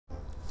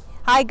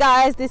Hi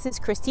guys, this is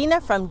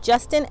Christina from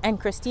Justin and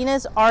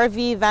Christina's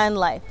RV Van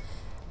Life.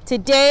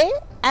 Today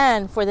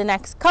and for the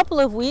next couple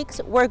of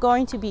weeks, we're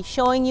going to be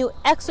showing you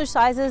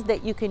exercises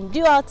that you can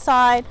do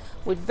outside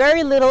with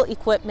very little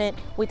equipment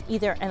with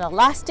either an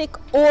elastic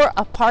or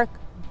a park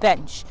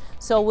bench.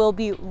 So we'll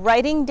be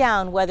writing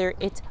down whether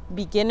it's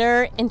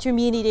beginner,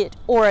 intermediate,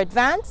 or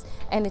advanced,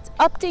 and it's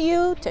up to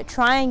you to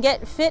try and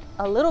get fit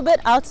a little bit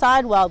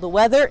outside while the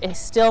weather is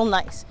still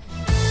nice.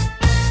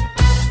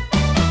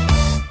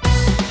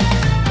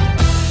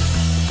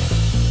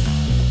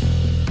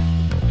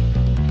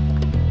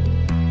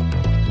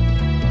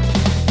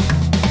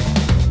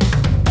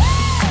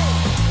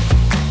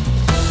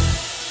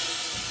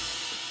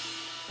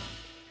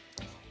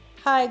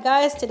 Hi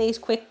guys, today's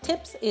quick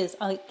tips is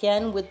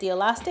again with the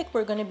elastic.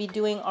 We're going to be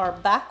doing our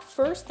back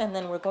first and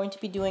then we're going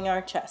to be doing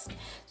our chest.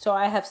 So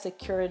I have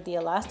secured the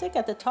elastic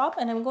at the top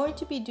and I'm going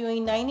to be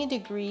doing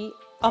 90-degree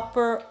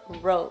upper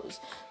rows.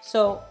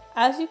 So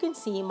as you can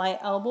see, my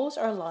elbows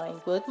are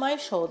lined with my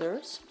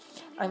shoulders.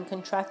 I'm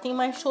contracting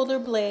my shoulder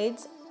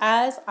blades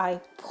as I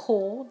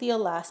pull the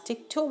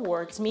elastic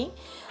towards me.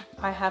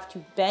 I have to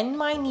bend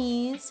my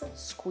knees,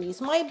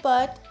 squeeze my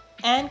butt,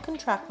 and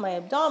contract my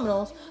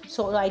abdominals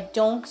so I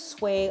don't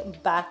sway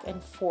back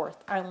and forth.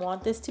 I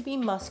want this to be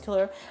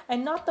muscular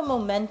and not the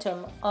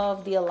momentum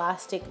of the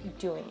elastic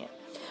doing it.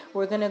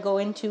 We're going to go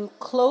into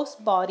close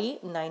body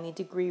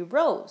 90-degree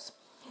rows.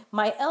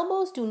 My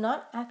elbows do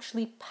not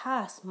actually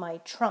pass my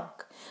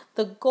trunk.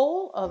 The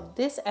goal of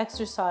this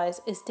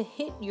exercise is to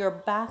hit your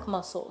back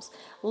muscles,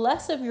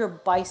 less of your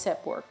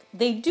bicep work.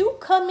 They do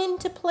come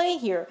into play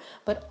here,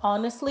 but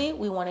honestly,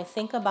 we want to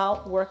think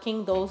about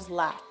working those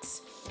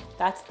lats.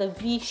 That's the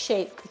V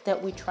shape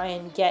that we try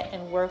and get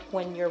and work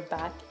when your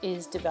back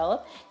is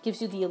developed.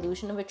 Gives you the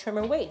illusion of a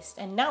trimmer waist.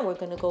 And now we're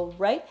going to go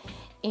right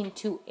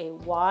into a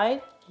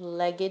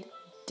wide-legged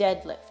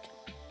deadlift.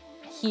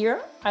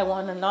 Here, I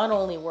want to not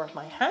only work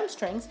my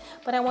hamstrings,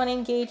 but I want to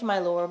engage my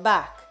lower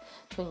back.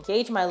 To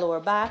engage my lower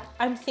back,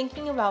 I'm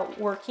thinking about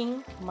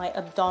working my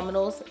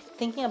abdominals,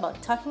 thinking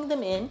about tucking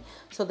them in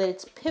so that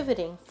it's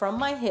pivoting from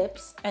my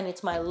hips and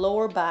it's my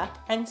lower back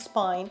and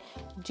spine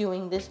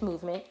doing this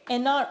movement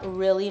and not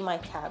really my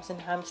calves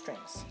and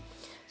hamstrings.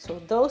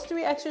 So those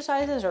three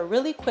exercises are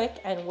really quick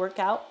and work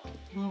out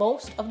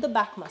most of the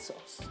back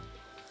muscles.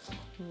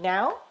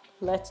 Now,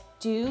 let's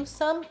do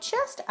some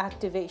chest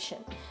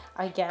activation.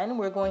 Again,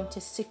 we're going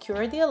to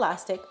secure the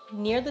elastic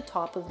near the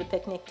top of the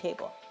picnic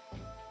table.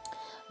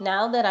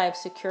 Now that I've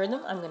secured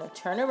them, I'm going to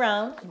turn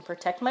around and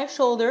protect my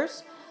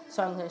shoulders.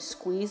 So I'm going to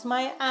squeeze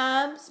my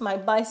abs, my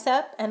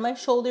bicep, and my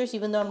shoulders,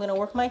 even though I'm going to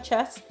work my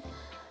chest.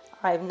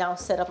 I've now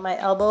set up my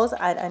elbows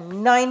at a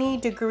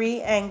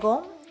 90-degree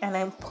angle, and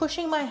I'm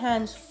pushing my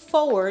hands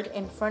forward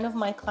in front of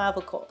my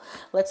clavicle.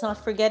 Let's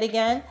not forget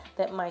again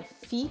that my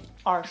feet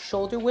are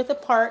shoulder width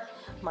apart,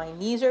 my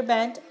knees are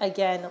bent.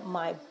 Again,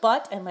 my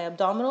butt and my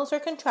abdominals are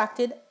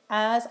contracted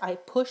as I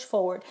push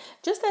forward,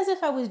 just as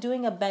if I was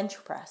doing a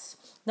bench press.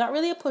 Not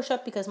really a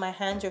push-up because my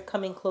hands are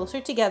coming closer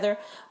together,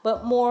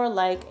 but more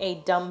like a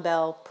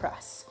dumbbell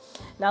press.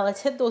 Now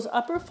let's hit those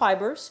upper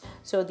fibers.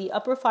 So the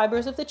upper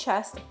fibers of the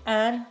chest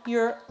and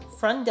your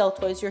front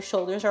deltoids, your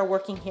shoulders, are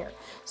working here.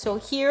 So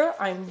here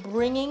I'm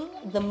bringing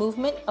the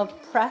movement of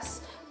press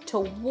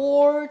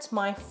towards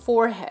my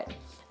forehead.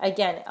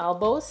 Again,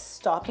 elbows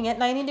stopping at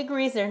 90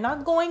 degrees. They're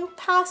not going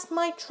past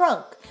my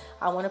trunk.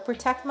 I want to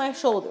protect my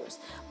shoulders,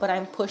 but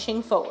I'm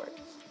pushing forward.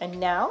 And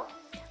now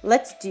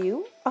let's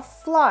do a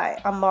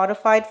fly, a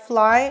modified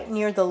fly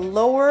near the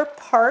lower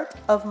part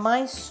of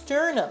my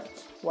sternum.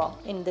 Well,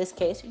 in this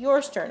case,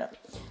 your sternum.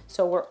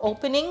 So we're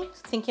opening,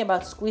 thinking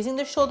about squeezing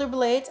the shoulder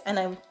blades, and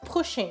I'm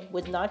pushing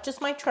with not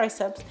just my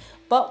triceps,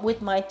 but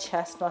with my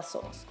chest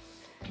muscles.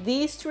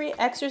 These three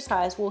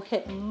exercises will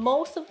hit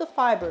most of the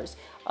fibers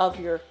of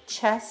your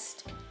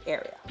chest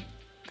area.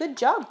 Good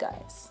job,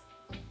 guys.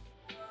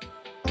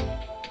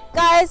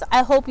 Guys,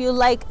 I hope you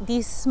like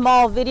these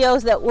small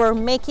videos that we're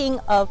making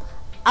of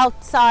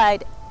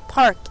outside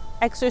park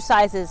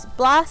exercises,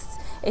 blasts.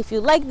 If you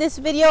like this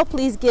video,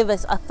 please give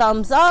us a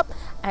thumbs up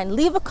and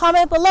leave a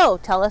comment below.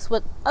 Tell us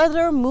what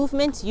other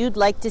movements you'd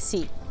like to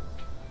see.